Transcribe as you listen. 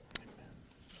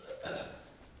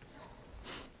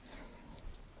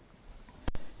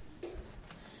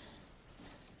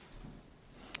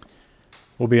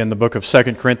We'll be in the book of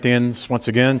 2 Corinthians, once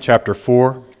again, chapter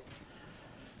 4.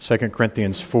 2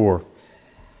 Corinthians 4.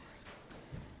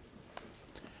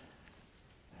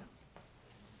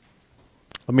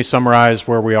 Let me summarize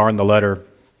where we are in the letter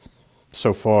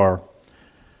so far.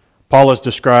 Paul has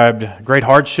described great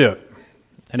hardship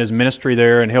in his ministry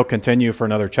there, and he'll continue for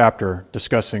another chapter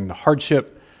discussing the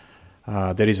hardship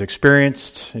that he's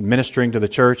experienced in ministering to the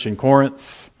church in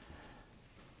Corinth.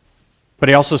 But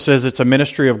he also says it's a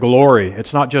ministry of glory.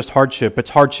 It's not just hardship,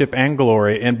 it's hardship and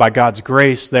glory, and by God's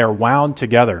grace, they are wound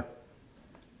together.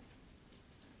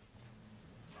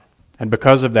 And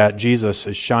because of that, Jesus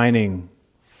is shining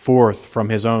forth from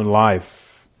his own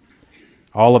life.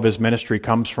 All of his ministry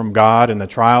comes from God, and the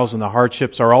trials and the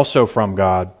hardships are also from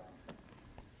God.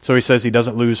 So he says he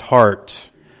doesn't lose heart.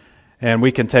 And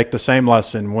we can take the same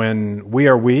lesson. When we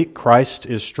are weak, Christ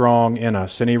is strong in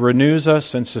us, and he renews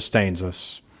us and sustains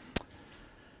us.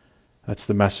 That's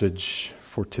the message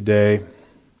for today,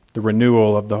 the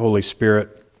renewal of the Holy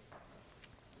Spirit.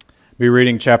 Be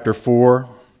reading chapter 4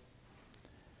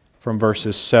 from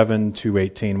verses 7 to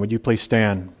 18. Would you please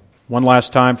stand one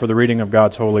last time for the reading of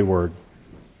God's holy word?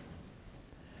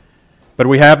 But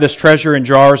we have this treasure in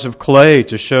jars of clay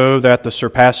to show that the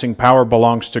surpassing power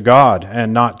belongs to God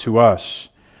and not to us.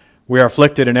 We are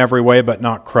afflicted in every way but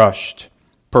not crushed,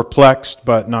 perplexed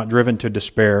but not driven to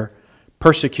despair,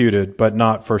 persecuted but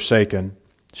not forsaken,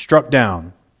 struck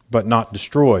down but not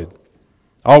destroyed,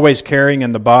 always carrying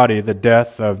in the body the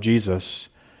death of Jesus,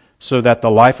 so that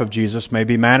the life of Jesus may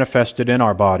be manifested in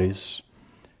our bodies.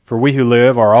 For we who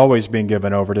live are always being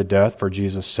given over to death for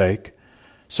Jesus' sake,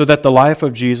 so that the life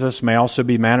of Jesus may also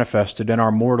be manifested in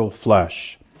our mortal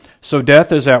flesh. So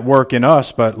death is at work in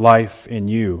us, but life in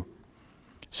you.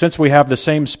 Since we have the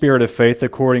same spirit of faith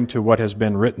according to what has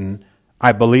been written,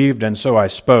 I believed and so I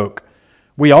spoke,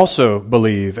 we also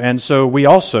believe, and so we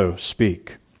also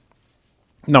speak,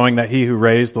 knowing that he who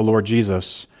raised the Lord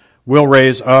Jesus will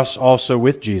raise us also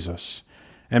with Jesus,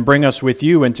 and bring us with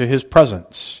you into his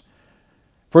presence.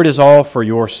 For it is all for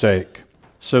your sake,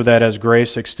 so that as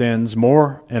grace extends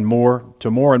more and more to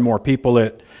more and more people,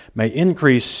 it may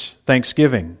increase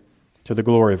thanksgiving to the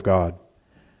glory of God.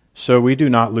 So we do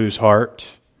not lose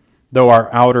heart, though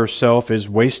our outer self is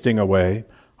wasting away,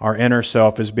 our inner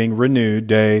self is being renewed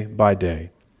day by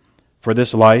day. For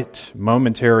this light,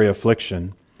 momentary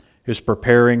affliction is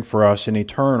preparing for us an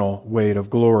eternal weight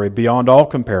of glory beyond all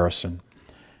comparison,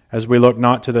 as we look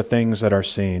not to the things that are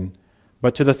seen,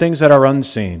 but to the things that are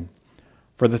unseen.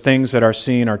 For the things that are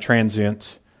seen are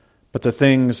transient, but the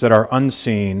things that are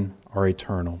unseen are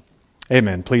eternal.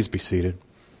 Amen. Please be seated.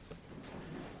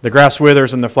 The grass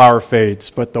withers and the flower fades,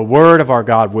 but the word of our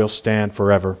God will stand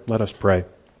forever. Let us pray.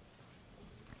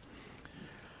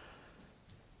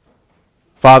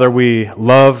 Father, we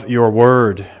love your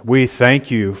word. We thank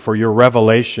you for your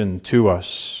revelation to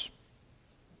us.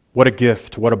 What a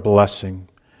gift, what a blessing.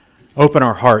 Open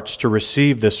our hearts to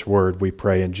receive this word, we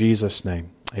pray in Jesus'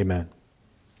 name. Amen.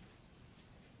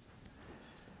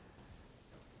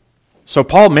 So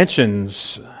Paul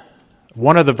mentions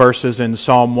one of the verses in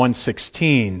Psalm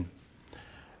 116,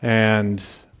 and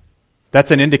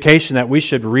that's an indication that we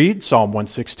should read Psalm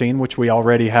 116, which we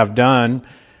already have done,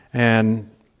 and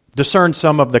discern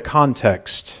some of the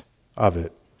context of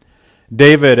it.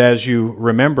 David, as you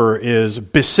remember, is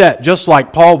beset, just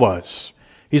like Paul was.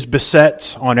 He's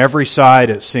beset on every side,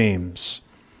 it seems.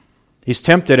 He's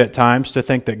tempted at times to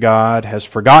think that God has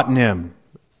forgotten him.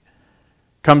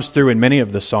 Comes through in many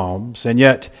of the Psalms, and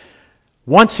yet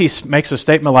once he makes a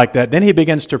statement like that, then he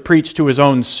begins to preach to his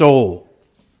own soul.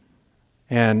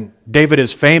 And David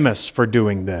is famous for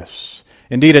doing this.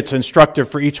 Indeed, it's instructive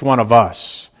for each one of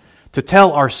us to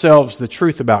tell ourselves the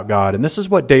truth about God. And this is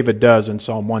what David does in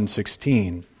Psalm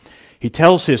 116. He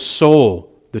tells his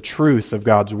soul the truth of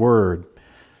God's Word.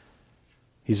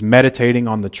 He's meditating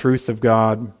on the truth of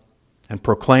God and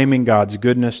proclaiming God's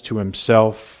goodness to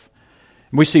himself.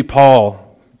 And we see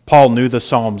Paul knew the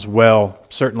Psalms well,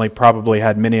 certainly probably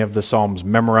had many of the Psalms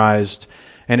memorized,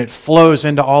 and it flows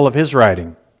into all of his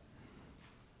writing.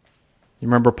 You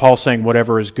remember Paul saying,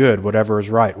 whatever is good, whatever is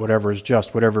right, whatever is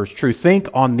just, whatever is true. Think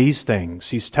on these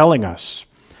things. He's telling us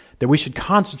that we should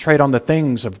concentrate on the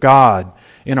things of God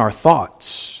in our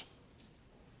thoughts.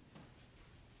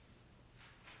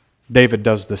 David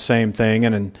does the same thing,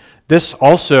 and this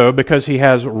also, because he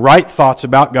has right thoughts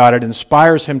about God, it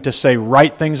inspires him to say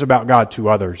right things about God to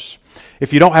others.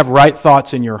 If you don't have right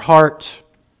thoughts in your heart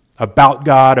about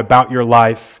God, about your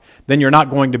life, then you're not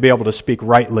going to be able to speak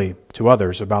rightly to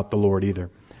others about the Lord either.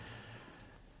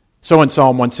 So in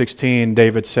Psalm 116,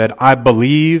 David said, I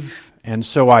believe, and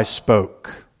so I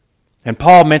spoke. And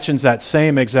Paul mentions that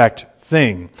same exact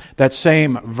thing, that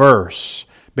same verse,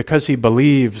 because he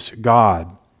believes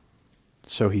God,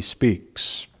 so he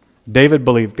speaks. David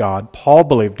believed God. Paul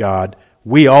believed God.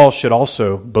 We all should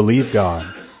also believe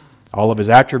God. All of his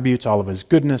attributes, all of his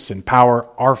goodness and power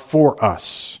are for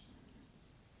us,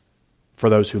 for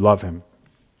those who love him.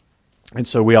 And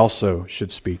so we also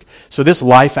should speak. So this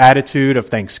life attitude of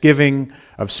thanksgiving,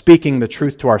 of speaking the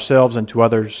truth to ourselves and to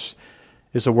others,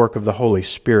 is a work of the Holy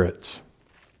Spirit.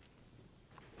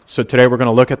 So today we're going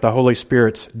to look at the Holy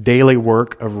Spirit's daily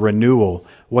work of renewal,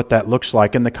 what that looks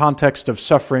like in the context of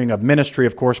suffering, of ministry,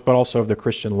 of course, but also of the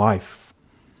Christian life.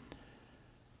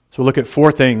 So we'll look at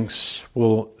four things.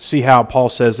 We'll see how Paul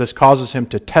says this causes him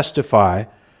to testify,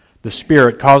 the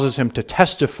Spirit causes him to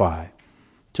testify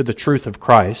to the truth of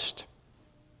Christ,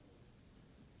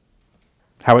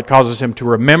 how it causes him to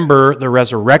remember the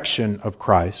resurrection of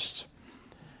Christ.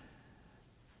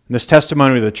 And this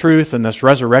testimony of the truth and this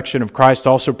resurrection of Christ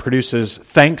also produces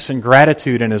thanks and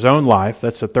gratitude in his own life.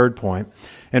 That's the third point.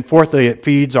 And fourthly, it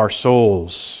feeds our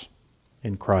souls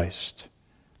in Christ.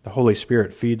 The Holy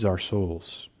Spirit feeds our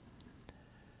souls.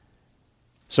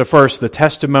 So first, the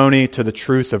testimony to the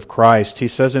truth of Christ. He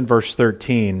says in verse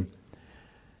 13,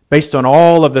 based on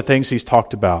all of the things he's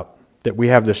talked about, that we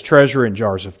have this treasure in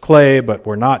jars of clay, but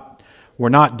we're not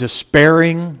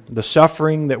despairing the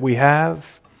suffering that we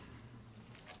have.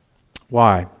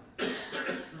 Why?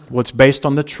 Well, it's based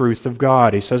on the truth of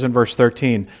God. He says in verse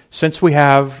 13, since we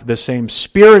have the same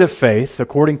spirit of faith,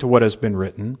 according to what has been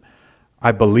written,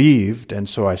 I believed, and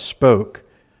so I spoke,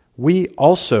 we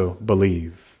also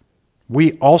believe.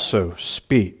 We also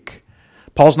speak.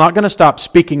 Paul's not going to stop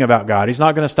speaking about God. He's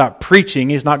not going to stop preaching.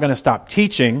 He's not going to stop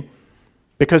teaching,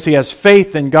 because he has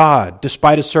faith in God,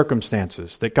 despite his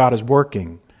circumstances, that God is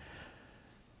working.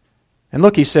 And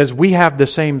look, he says, we have the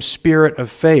same spirit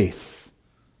of faith,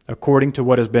 according to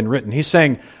what has been written. He's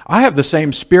saying, I have the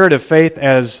same spirit of faith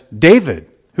as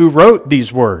David, who wrote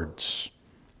these words.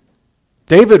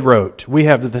 David wrote,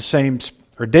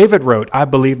 David wrote, I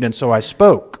believed and so I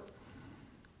spoke.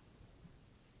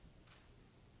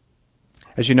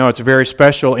 As you know, it's very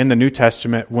special in the New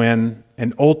Testament when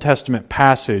an Old Testament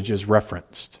passage is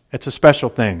referenced. It's a special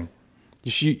thing.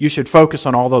 You should focus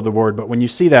on all of the word, but when you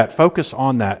see that, focus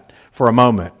on that for a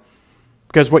moment.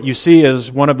 Because what you see is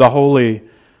one of the holy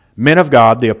men of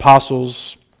God, the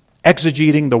apostles,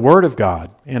 exegeting the Word of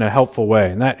God in a helpful way,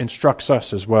 and that instructs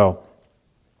us as well.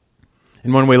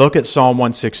 And when we look at Psalm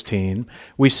 116,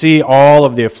 we see all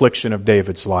of the affliction of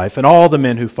David's life and all the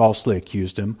men who falsely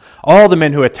accused him, all the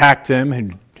men who attacked him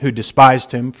and who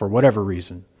despised him for whatever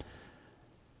reason.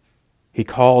 He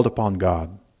called upon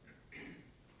God,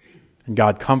 and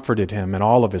God comforted him in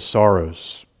all of his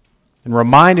sorrows and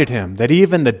reminded him that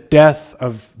even the death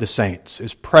of the saints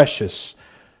is precious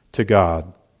to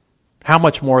God. How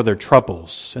much more their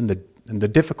troubles and the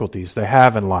difficulties they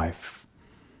have in life.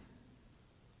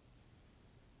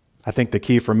 I think the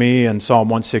key for me in Psalm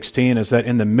 116 is that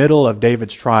in the middle of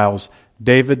David's trials,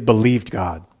 David believed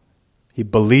God. He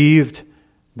believed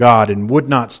God and would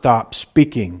not stop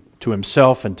speaking to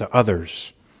himself and to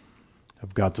others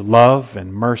of God's love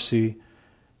and mercy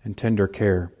and tender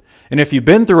care. And if you've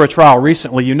been through a trial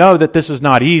recently, you know that this is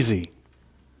not easy.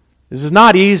 This is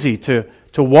not easy to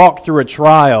walk through a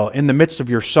trial in the midst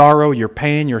of your sorrow, your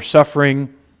pain, your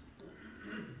suffering,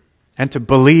 and to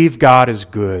believe God is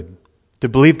good. To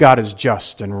believe God is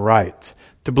just and right.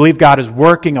 To believe God is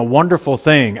working a wonderful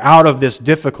thing out of this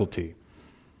difficulty.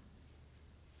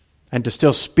 And to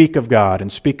still speak of God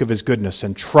and speak of His goodness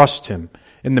and trust Him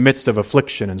in the midst of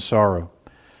affliction and sorrow.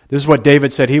 This is what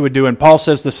David said he would do, and Paul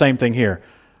says the same thing here.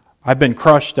 I've been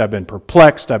crushed, I've been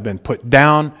perplexed, I've been put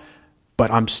down, but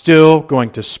I'm still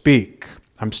going to speak.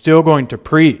 I'm still going to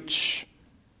preach.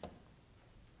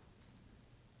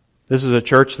 This is a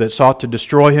church that sought to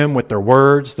destroy him with their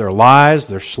words, their lies,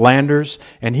 their slanders,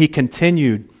 and he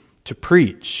continued to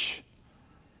preach.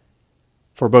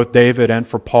 For both David and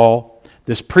for Paul,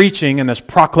 this preaching and this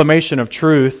proclamation of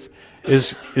truth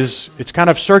is kind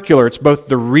of circular. It's both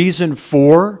the reason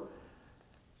for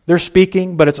their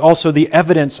speaking, but it's also the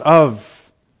evidence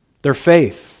of their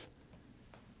faith.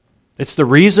 It's the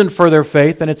reason for their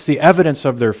faith, and it's the evidence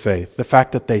of their faith, the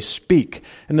fact that they speak.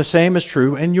 And the same is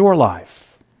true in your life.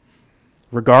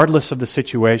 Regardless of the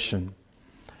situation,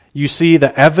 you see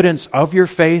the evidence of your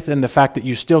faith in the fact that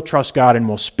you still trust God and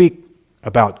will speak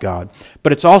about God.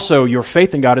 But it's also your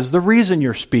faith in God is the reason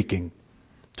you're speaking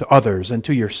to others and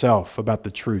to yourself about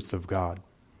the truth of God.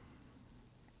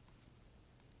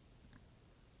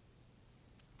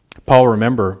 Paul,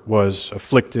 remember, was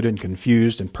afflicted and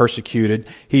confused and persecuted.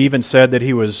 He even said that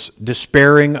he was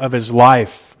despairing of his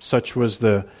life. Such was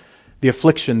the the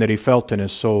affliction that he felt in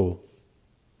his soul.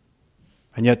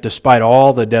 And yet, despite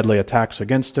all the deadly attacks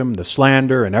against him, the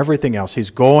slander and everything else, he's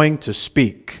going to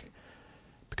speak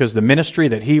because the ministry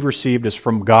that he received is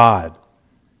from God,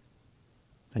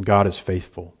 and God is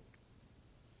faithful.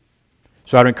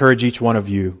 So I'd encourage each one of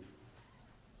you,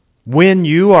 when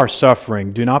you are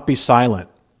suffering, do not be silent.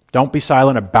 Don't be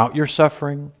silent about your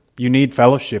suffering. You need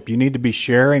fellowship. You need to be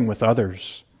sharing with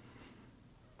others.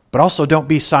 But also don't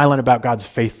be silent about God's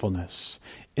faithfulness.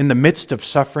 In the midst of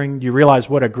suffering, do you realize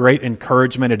what a great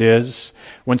encouragement it is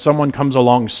when someone comes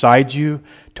alongside you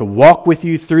to walk with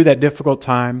you through that difficult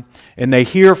time and they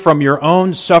hear from your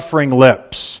own suffering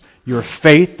lips your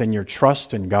faith and your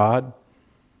trust in God?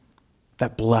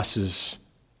 That blesses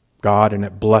God and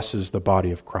it blesses the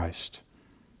body of Christ.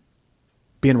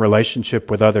 Be in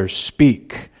relationship with others.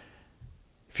 Speak.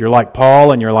 If you're like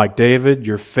Paul and you're like David,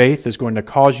 your faith is going to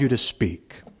cause you to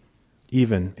speak,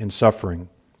 even in suffering.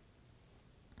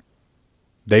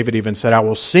 David even said, I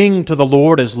will sing to the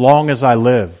Lord as long as I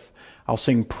live. I'll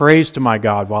sing praise to my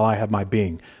God while I have my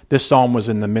being. This psalm was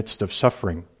in the midst of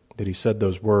suffering that he said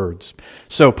those words.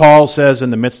 So Paul says in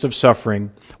the midst of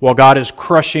suffering, while God is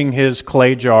crushing his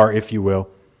clay jar, if you will,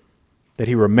 that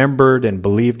he remembered and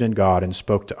believed in God and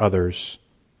spoke to others.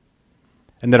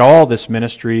 And that all this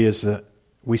ministry is,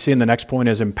 we see in the next point,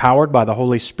 is empowered by the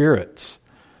Holy Spirit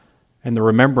and the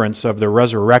remembrance of the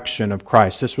resurrection of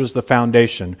Christ. This was the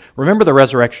foundation. Remember the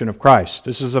resurrection of Christ.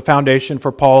 This is the foundation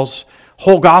for Paul's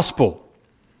whole gospel.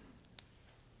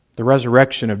 The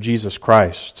resurrection of Jesus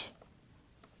Christ.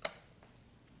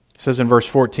 It says in verse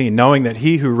 14, knowing that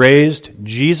he who raised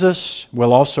Jesus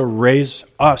will also raise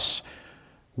us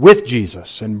with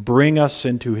Jesus and bring us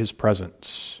into his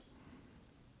presence.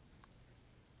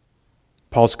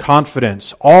 Paul's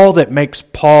confidence, all that makes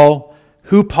Paul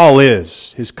who Paul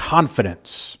is, his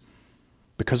confidence,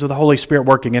 because of the Holy Spirit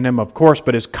working in him, of course,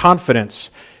 but his confidence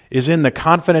is in the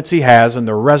confidence he has in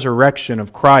the resurrection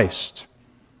of Christ.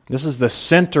 This is the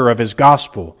center of his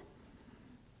gospel.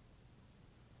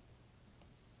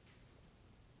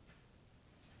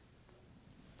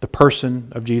 The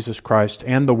person of Jesus Christ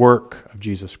and the work of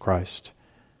Jesus Christ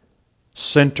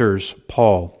centers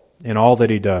Paul in all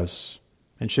that he does,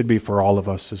 and should be for all of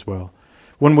us as well.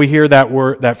 When we hear that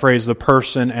word, that phrase, the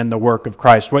person and the work of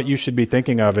Christ, what you should be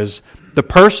thinking of is the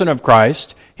person of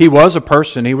Christ. He was a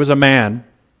person, he was a man,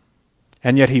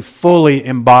 and yet he fully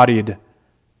embodied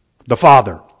the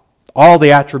Father, all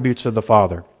the attributes of the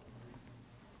Father,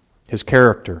 his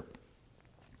character.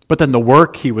 But then the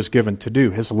work he was given to do,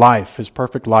 his life, his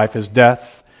perfect life, his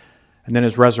death, and then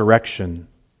his resurrection.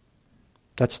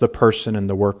 That's the person and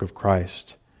the work of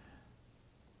Christ.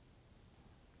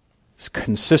 It's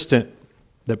consistent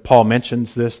that Paul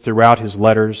mentions this throughout his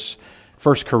letters.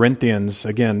 1 Corinthians,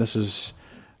 again, this is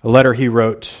a letter he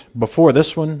wrote before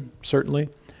this one, certainly.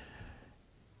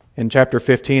 In chapter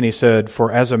 15, he said,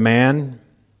 for as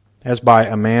by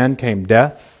a man came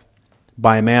death,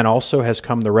 by a man also has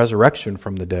come the resurrection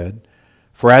from the dead.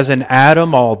 For as in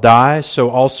Adam all die,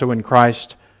 so also in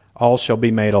Christ all shall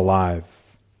be made alive.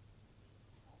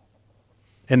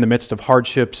 In the midst of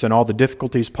hardships and all the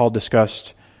difficulties Paul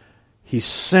discussed, he's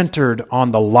centered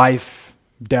on the life,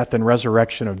 death, and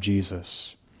resurrection of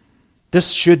Jesus.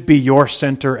 This should be your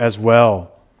center as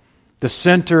well. The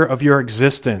center of your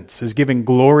existence is giving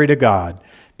glory to God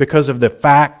because of the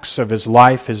facts of his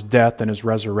life, his death, and his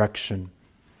resurrection.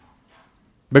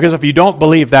 Because if you don't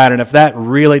believe that, and if that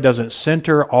really doesn't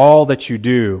center all that you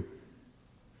do,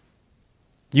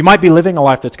 you might be living a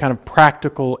life that's kind of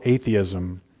practical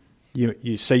atheism.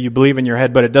 You say you believe in your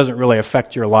head, but it doesn't really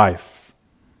affect your life.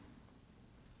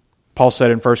 Paul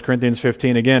said in 1 Corinthians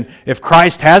 15 again, if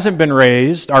Christ hasn't been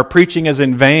raised, our preaching is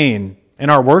in vain and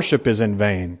our worship is in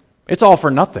vain. It's all for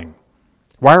nothing.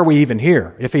 Why are we even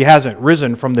here if he hasn't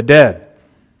risen from the dead?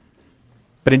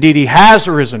 But indeed he has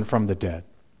risen from the dead.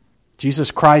 Jesus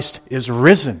Christ is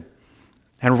risen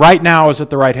and right now is at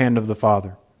the right hand of the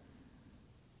Father.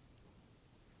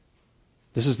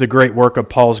 This is the great work of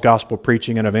Paul's gospel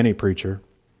preaching and of any preacher.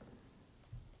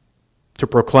 To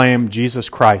proclaim Jesus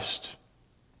Christ,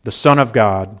 the Son of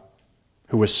God,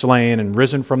 who was slain and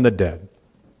risen from the dead.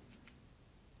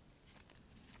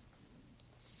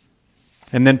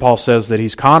 And then Paul says that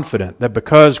he's confident that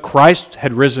because Christ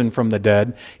had risen from the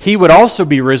dead, he would also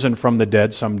be risen from the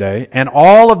dead someday, and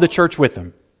all of the church with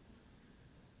him.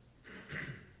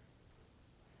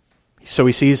 So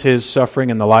he sees his suffering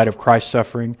in the light of Christ's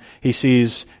suffering. He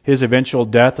sees his eventual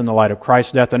death in the light of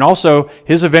Christ's death, and also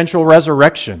his eventual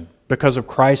resurrection. Because of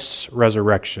Christ's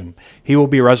resurrection, he will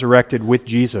be resurrected with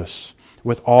Jesus,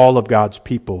 with all of God's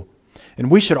people.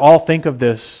 And we should all think of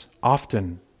this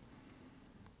often.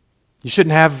 You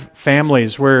shouldn't have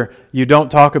families where you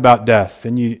don't talk about death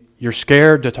and you're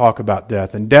scared to talk about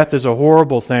death. And death is a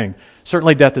horrible thing.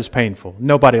 Certainly death is painful.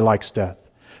 Nobody likes death.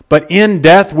 But in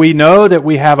death we know that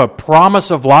we have a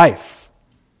promise of life.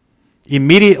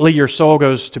 Immediately your soul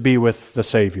goes to be with the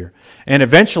Savior. And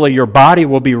eventually your body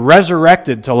will be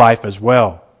resurrected to life as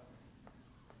well.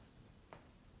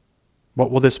 What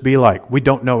will this be like? We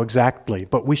don't know exactly,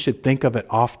 but we should think of it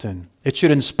often. It should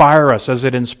inspire us as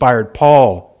it inspired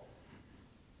Paul.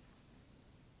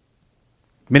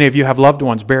 Many of you have loved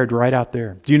ones buried right out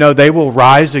there. Do you know they will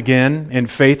rise again in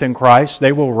faith in Christ?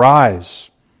 They will rise.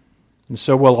 And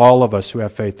so will all of us who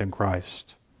have faith in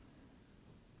Christ.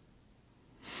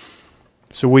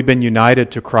 So we've been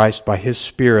united to Christ by His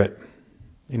Spirit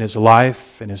in His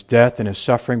life, in His death, in His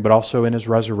suffering, but also in His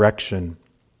resurrection.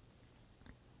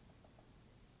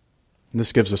 And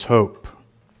this gives us hope.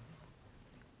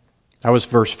 That was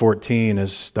verse 14,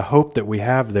 is the hope that we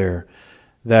have there,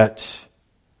 that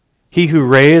He who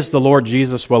raised the Lord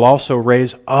Jesus will also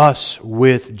raise us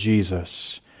with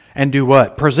Jesus. And do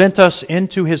what? Present us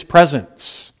into His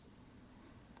presence.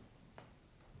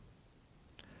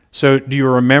 So do you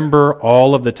remember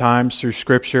all of the times through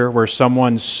Scripture where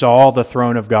someone saw the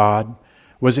throne of God,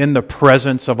 was in the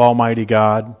presence of Almighty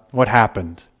God? What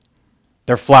happened?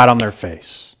 They're flat on their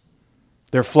face.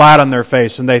 They're flat on their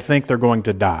face and they think they're going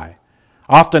to die.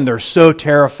 Often they're so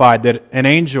terrified that an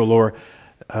angel or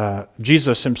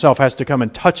Jesus Himself has to come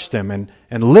and touch them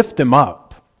and lift them up.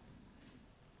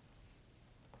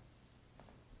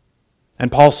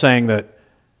 And Paul's saying that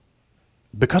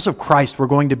because of Christ, we're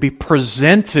going to be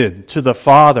presented to the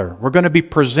Father. We're going to be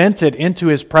presented into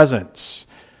His presence,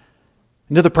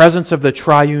 into the presence of the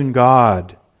triune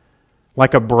God,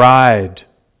 like a bride.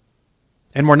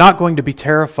 And we're not going to be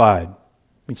terrified.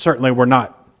 And certainly we're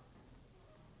not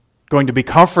going to be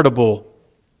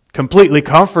completely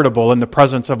comfortable in the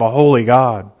presence of a holy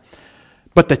God.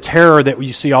 But the terror that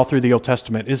you see all through the Old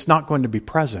Testament is not going to be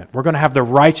present. We're going to have the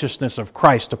righteousness of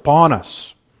Christ upon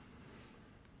us.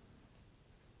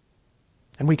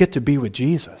 And we get to be with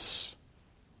Jesus.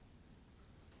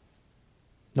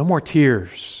 No more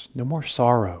tears, no more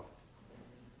sorrow.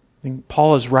 And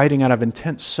Paul is writing out of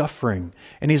intense suffering,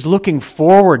 and he's looking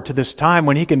forward to this time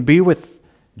when he can be with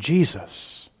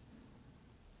Jesus.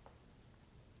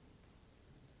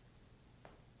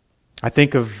 I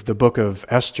think of the book of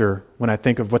Esther when I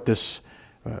think of what this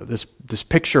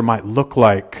picture might look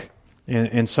like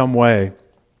in some way.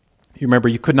 You remember,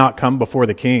 you could not come before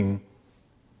the king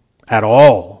at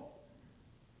all.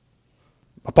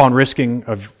 Upon risking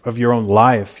of your own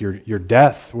life, your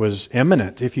death was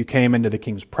imminent if you came into the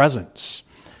king's presence.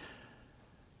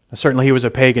 Certainly he was a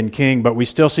pagan king, but we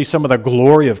still see some of the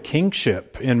glory of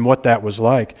kingship in what that was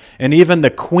like. And even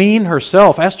the queen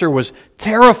herself, Esther, was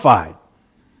terrified.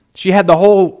 She had the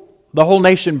whole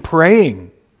nation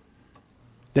praying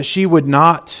that she would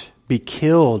not be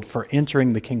killed for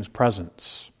entering the king's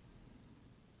presence.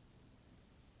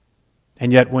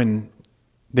 And yet when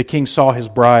the king saw his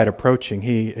bride approaching,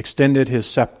 he extended his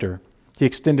scepter. He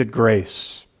extended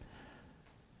grace.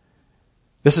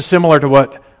 This is similar to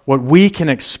what we can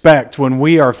expect when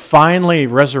we are finally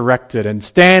resurrected and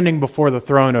standing before the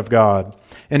throne of God.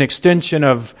 An extension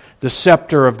of the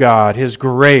scepter of God, His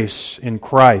grace in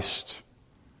Christ.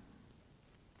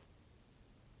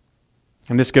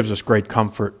 And this gives us great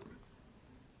comfort.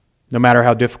 No matter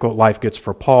how difficult life gets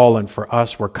for Paul and for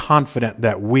us, we're confident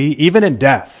that we, even in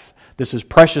death, this is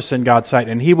precious in God's sight,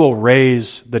 and He will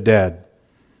raise the dead.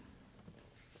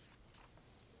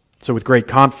 So with great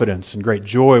confidence and great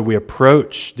joy, we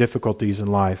approach difficulties in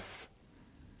life.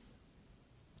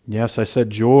 Yes, I said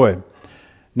joy.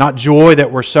 Not joy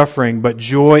that we're suffering, but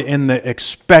joy in the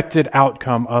expected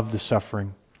outcome of the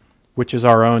suffering, which is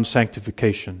our own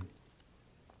sanctification.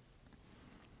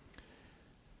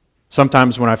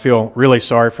 Sometimes when I feel really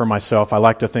sorry for myself, I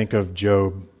like to think of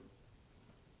Job.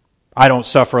 I don't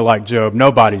suffer like Job.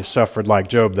 Nobody suffered like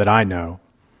Job that I know.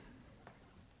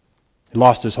 He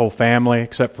lost his whole family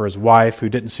except for his wife, who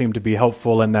didn't seem to be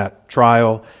helpful in that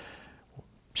trial.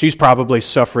 She's probably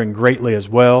suffering greatly as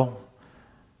well.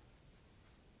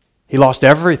 He lost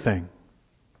everything.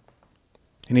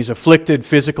 And he's afflicted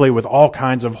physically with all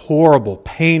kinds of horrible,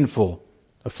 painful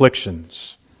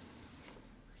afflictions.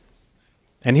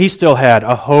 And he still had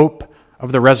a hope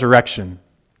of the resurrection.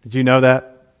 Did you know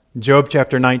that? Job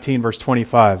chapter 19, verse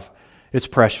 25. It's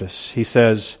precious. He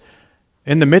says,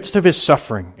 in the midst of his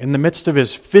suffering, in the midst of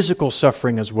his physical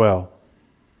suffering as well,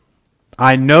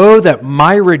 I know that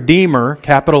my Redeemer,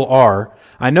 capital R,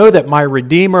 I know that my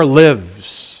Redeemer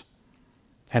lives,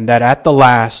 and that at the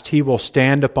last He will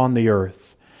stand upon the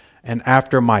earth, and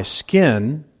after my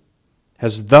skin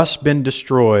has thus been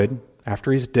destroyed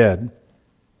after he's dead,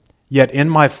 yet in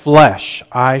my flesh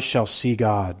I shall see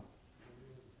God.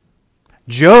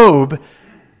 Job,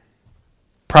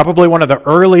 probably one of the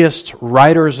earliest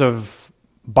writers of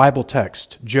Bible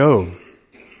text, Job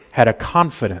had a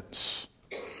confidence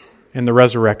in the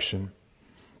resurrection.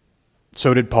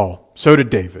 So did Paul. So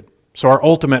did David. So our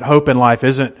ultimate hope in life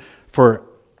isn't for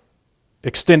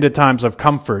extended times of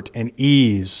comfort and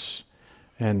ease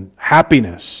and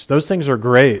happiness. Those things are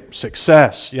great.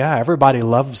 Success. Yeah, everybody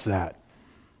loves that.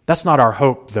 That's not our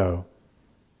hope, though.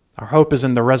 Our hope is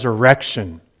in the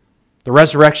resurrection. The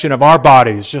resurrection of our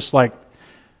bodies, just like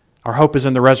our hope is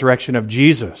in the resurrection of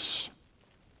Jesus.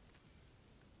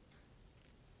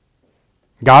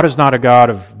 God is not a God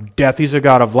of death. He's a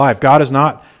God of life. God is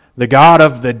not the God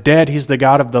of the dead. He's the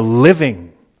God of the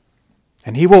living.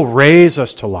 And He will raise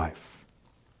us to life,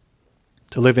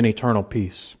 to live in eternal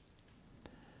peace.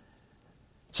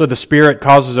 So the Spirit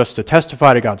causes us to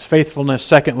testify to God's faithfulness.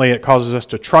 Secondly, it causes us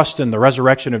to trust in the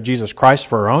resurrection of Jesus Christ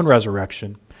for our own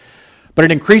resurrection. But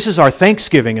it increases our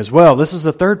thanksgiving as well. This is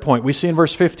the third point we see in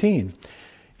verse 15.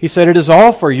 He said, "It is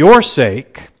all for your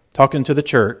sake," talking to the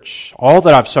church, "all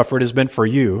that I've suffered has been for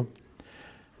you."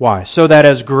 Why? "So that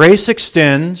as grace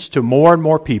extends to more and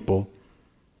more people,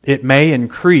 it may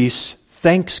increase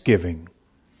thanksgiving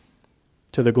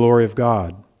to the glory of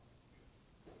God."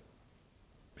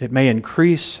 It may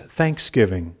increase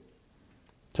thanksgiving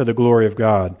to the glory of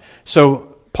God.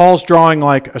 So Paul's drawing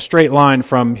like a straight line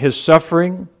from his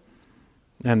suffering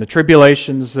and the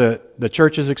tribulations that the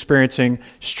church is experiencing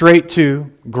straight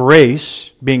to grace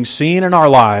being seen in our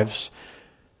lives,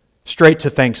 straight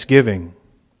to thanksgiving.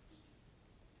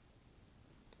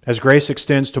 As grace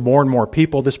extends to more and more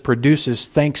people, this produces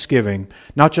thanksgiving,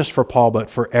 not just for Paul, but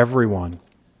for everyone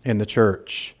in the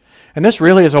church. And this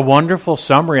really is a wonderful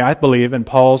summary, I believe, in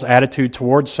Paul's attitude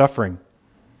towards suffering.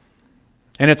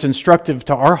 And it's instructive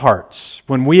to our hearts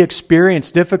when we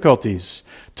experience difficulties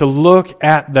to look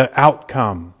at the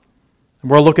outcome.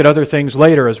 And we'll look at other things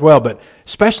later as well, but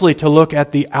especially to look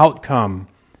at the outcome.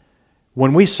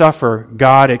 When we suffer,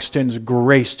 God extends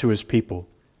grace to His people.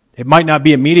 It might not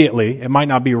be immediately, it might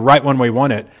not be right when we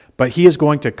want it, but He is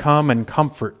going to come and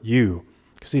comfort you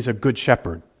because He's a good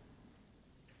shepherd.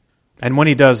 And when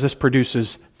He does, this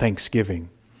produces thanksgiving.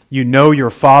 You know your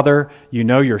Father, you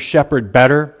know your shepherd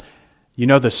better, you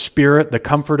know the Spirit, the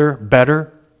Comforter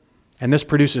better, and this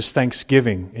produces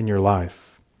thanksgiving in your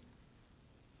life.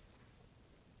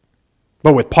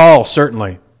 But with Paul,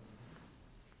 certainly,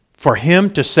 for him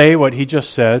to say what he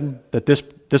just said, that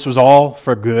this was all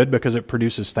for good because it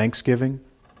produces thanksgiving,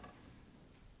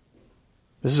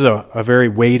 this is a very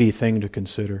weighty thing to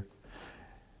consider.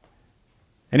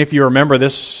 And if you remember,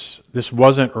 this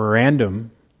wasn't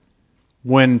random.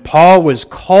 When Paul was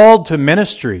called to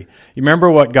ministry, you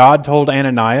remember what God told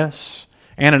Ananias?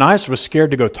 Ananias was scared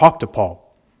to go talk to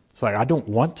Paul. It's like, I don't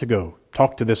want to go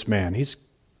talk to this man. He's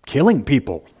killing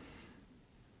people.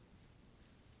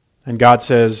 And God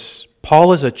says,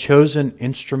 Paul is a chosen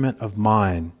instrument of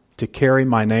mine to carry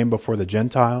my name before the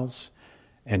Gentiles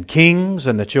and kings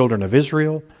and the children of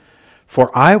Israel,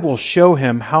 for I will show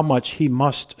him how much he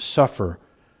must suffer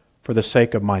for the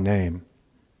sake of my name.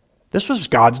 This was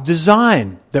God's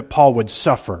design, that Paul would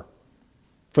suffer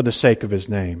for the sake of His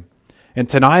name. And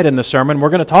tonight in the sermon, we're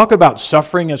going to talk about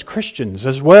suffering as Christians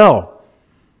as well.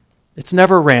 It's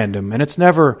never random, and it's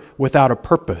never without a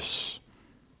purpose.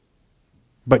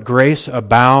 But grace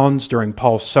abounds during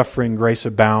Paul's suffering. Grace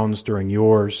abounds during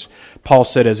yours. Paul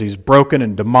said as he's broken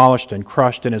and demolished and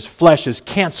crushed, and his flesh is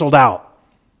canceled out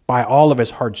by all of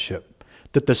his hardship,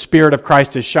 that the Spirit of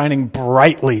Christ is shining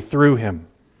brightly through him.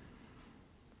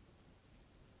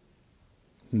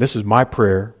 This is my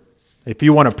prayer. If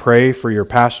you want to pray for your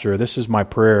pastor, this is my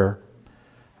prayer.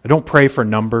 I don't pray for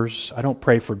numbers. I don't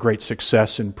pray for great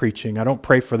success in preaching. I don't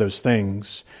pray for those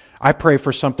things. I pray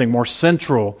for something more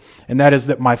central, and that is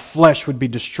that my flesh would be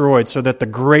destroyed so that the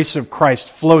grace of Christ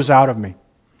flows out of me.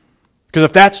 Because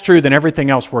if that's true, then everything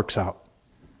else works out.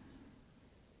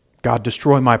 God,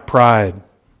 destroy my pride.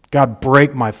 God,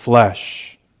 break my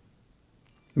flesh.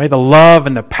 May the love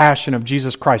and the passion of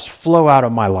Jesus Christ flow out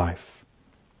of my life.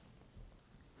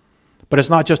 But it's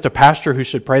not just a pastor who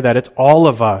should pray that, it's all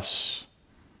of us.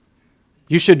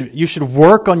 You should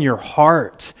work on your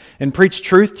heart and preach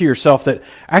truth to yourself that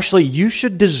actually you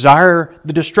should desire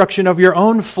the destruction of your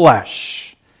own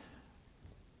flesh.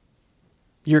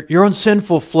 Your own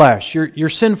sinful flesh, your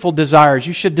sinful desires.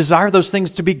 You should desire those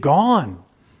things to be gone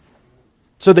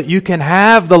so that you can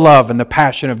have the love and the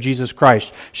passion of Jesus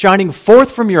Christ shining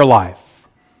forth from your life.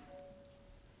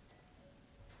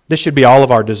 This should be all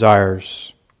of our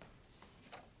desires.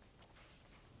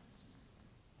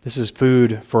 This is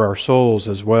food for our souls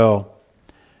as well.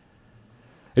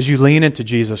 As you lean into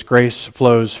Jesus, grace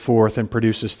flows forth and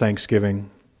produces thanksgiving.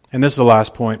 And this is the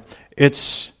last point.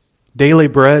 It's daily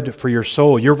bread for your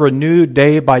soul. You're renewed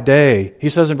day by day. He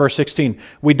says in verse 16,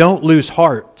 we don't lose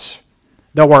heart.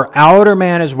 Though our outer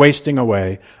man is wasting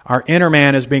away, our inner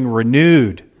man is being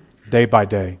renewed day by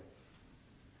day.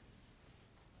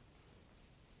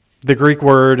 The Greek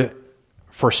word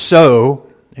for so,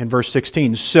 in verse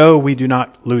 16, so we do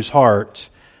not lose heart,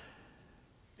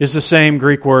 is the same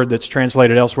Greek word that's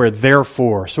translated elsewhere,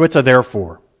 therefore. So it's a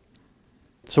therefore.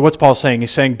 So what's Paul saying?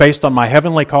 He's saying, based on my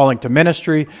heavenly calling to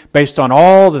ministry, based on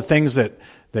all the things that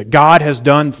God has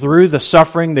done through the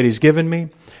suffering that He's given me,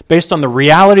 based on the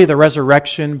reality of the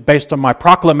resurrection, based on my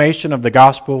proclamation of the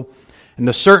gospel, and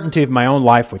the certainty of my own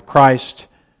life with Christ,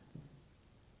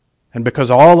 and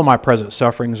because all of my present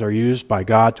sufferings are used by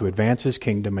God to advance His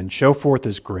kingdom and show forth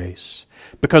His grace,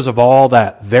 because of all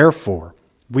that, therefore,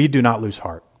 we do not lose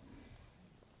heart.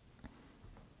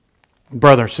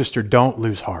 Brother and sister, don't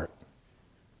lose heart.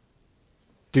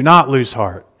 Do not lose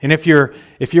heart. And if you're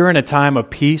in a time of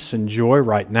peace and joy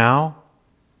right now,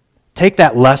 take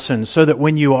that lesson so that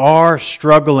when you are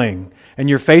struggling and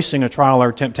you're facing a trial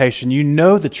or temptation, you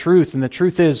know the truth, and the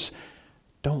truth is,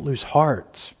 don't lose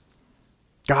heart.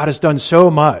 God has done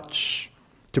so much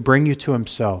to bring you to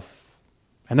Himself,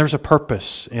 and there's a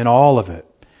purpose in all of it.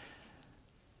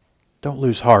 Don't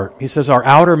lose heart. He says, our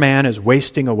outer man is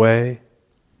wasting away.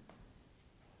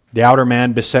 The outer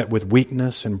man beset with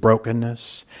weakness and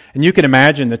brokenness. And you can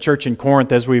imagine the church in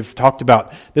Corinth, as we've talked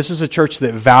about, this is a church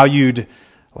that valued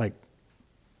like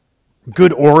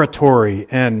good oratory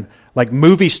and like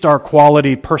movie star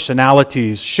quality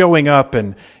personalities showing up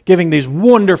and giving these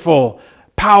wonderful,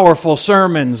 powerful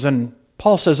sermons. And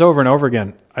Paul says over and over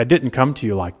again, I didn't come to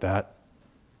you like that.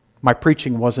 My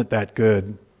preaching wasn't that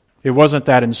good. It wasn't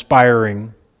that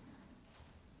inspiring.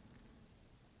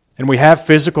 And we have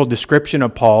physical description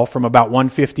of Paul from about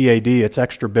 150 AD. It's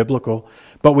extra biblical.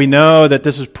 But we know that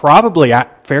this is probably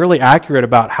fairly accurate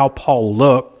about how Paul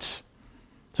looked.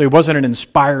 So he wasn't an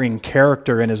inspiring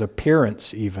character in his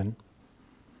appearance even.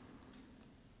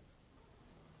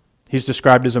 He's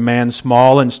described as a man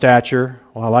small in stature.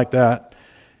 Well, I like that.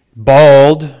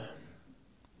 Bald,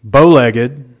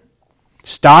 bow-legged,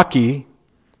 stocky,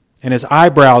 and his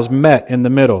eyebrows met in the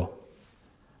middle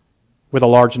with a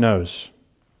large nose.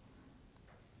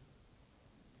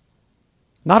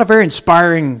 Not a very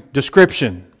inspiring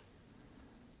description.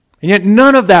 And yet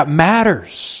none of that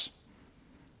matters.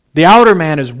 The outer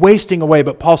man is wasting away,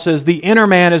 but Paul says the inner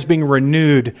man is being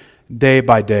renewed day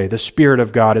by day. The Spirit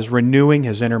of God is renewing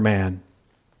his inner man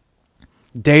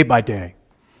day by day.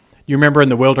 You remember in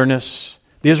the wilderness,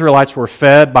 the Israelites were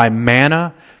fed by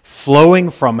manna flowing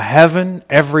from heaven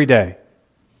every day.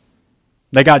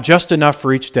 They got just enough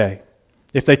for each day.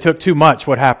 If they took too much,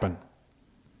 what happened?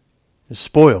 It was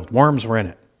spoiled. Worms were in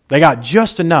it. They got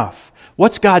just enough.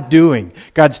 What's God doing?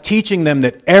 God's teaching them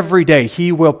that every day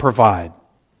He will provide.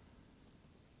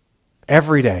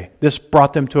 Every day. This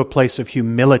brought them to a place of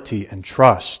humility and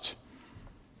trust.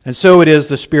 And so it is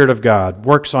the Spirit of God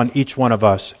works on each one of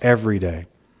us every day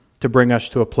to bring us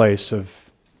to a place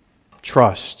of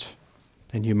trust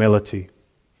and humility.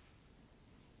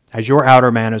 As your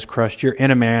outer man is crushed, your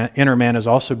inner man is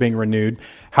also being renewed.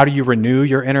 How do you renew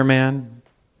your inner man?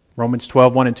 Romans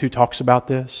 12, 1 and 2 talks about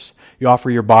this. You offer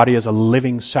your body as a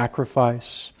living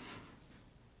sacrifice.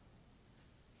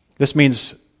 This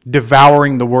means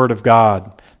devouring the Word of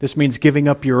God. This means giving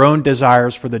up your own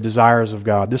desires for the desires of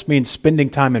God. This means spending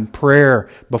time in prayer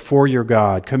before your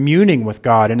God, communing with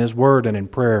God in His Word and in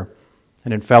prayer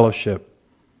and in fellowship.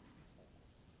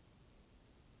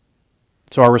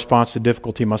 So our response to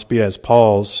difficulty must be as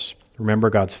Paul's. Remember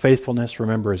God's faithfulness,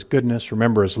 remember His goodness,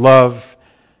 remember His love,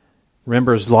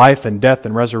 remember His life and death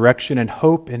and resurrection, and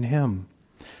hope in Him.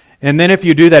 And then if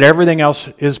you do that, everything else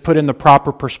is put in the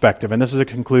proper perspective. And this is a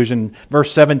conclusion.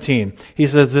 Verse 17, he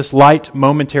says, this light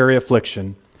momentary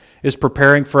affliction is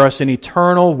preparing for us an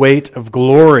eternal weight of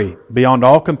glory beyond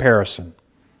all comparison.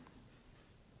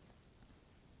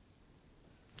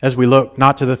 As we look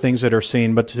not to the things that are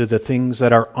seen, but to the things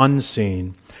that are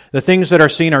unseen. The things that are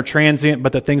seen are transient,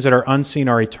 but the things that are unseen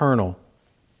are eternal.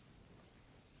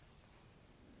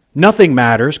 Nothing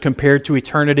matters compared to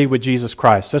eternity with Jesus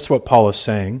Christ. That's what Paul is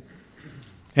saying.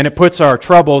 And it puts our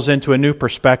troubles into a new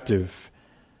perspective.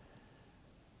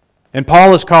 And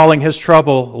Paul is calling his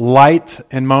trouble light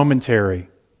and momentary.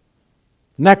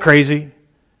 Isn't that crazy?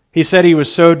 He said he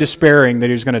was so despairing that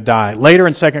he was going to die. Later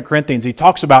in 2 Corinthians, he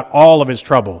talks about all of his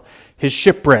trouble. His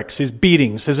shipwrecks, his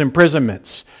beatings, his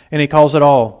imprisonments. And he calls it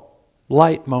all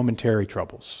light momentary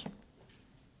troubles.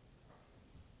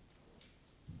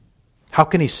 How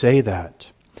can he say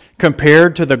that?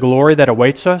 Compared to the glory that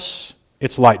awaits us,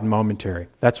 it's light and momentary.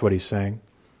 That's what he's saying.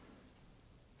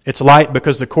 It's light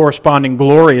because the corresponding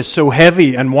glory is so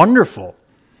heavy and wonderful.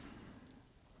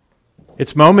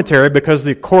 It's momentary because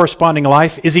the corresponding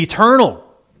life is eternal.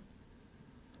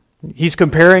 He's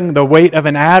comparing the weight of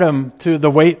an atom to the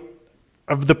weight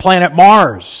of the planet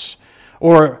Mars,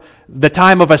 or the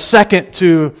time of a second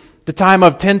to the time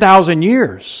of 10,000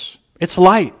 years. It's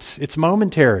light. It's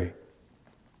momentary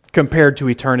compared to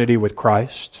eternity with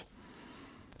Christ.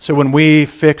 So when we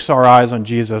fix our eyes on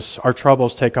Jesus, our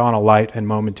troubles take on a light and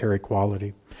momentary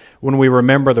quality. When we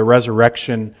remember the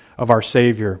resurrection of our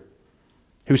Savior,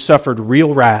 who suffered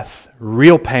real wrath,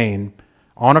 real pain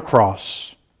on a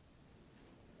cross,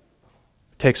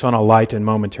 it takes on a light and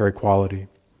momentary quality.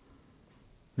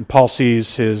 And Paul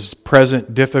sees his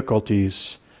present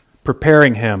difficulties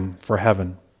preparing him for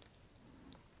heaven.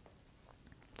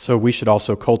 So we should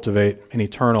also cultivate an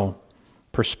eternal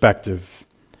perspective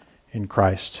in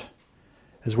Christ.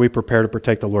 As we prepare to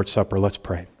partake the Lord's Supper, let's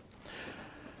pray.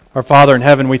 Our Father in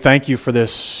heaven, we thank you for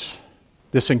this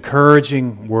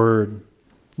encouraging word.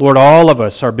 Lord, all of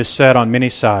us are beset on many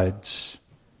sides.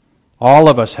 All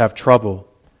of us have trouble.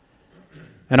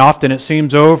 And often it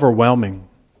seems overwhelming.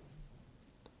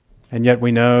 And yet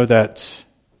we know that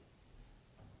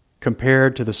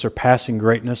compared to the surpassing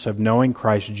greatness of knowing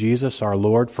Christ Jesus our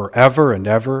Lord forever and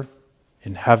ever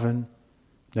in heaven,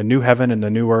 the new heaven and the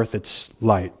new earth, it's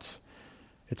light.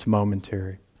 It's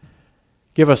momentary.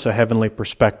 Give us a heavenly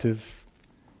perspective.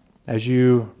 As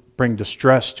you bring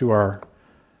distress to our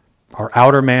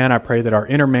outer man, I pray that our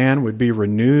inner man would be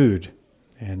renewed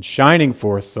and shining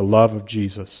forth the love of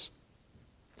Jesus.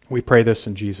 We pray this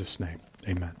in Jesus' name.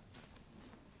 Amen.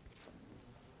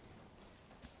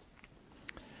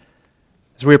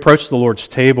 As we approach the Lord's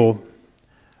table,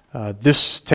 this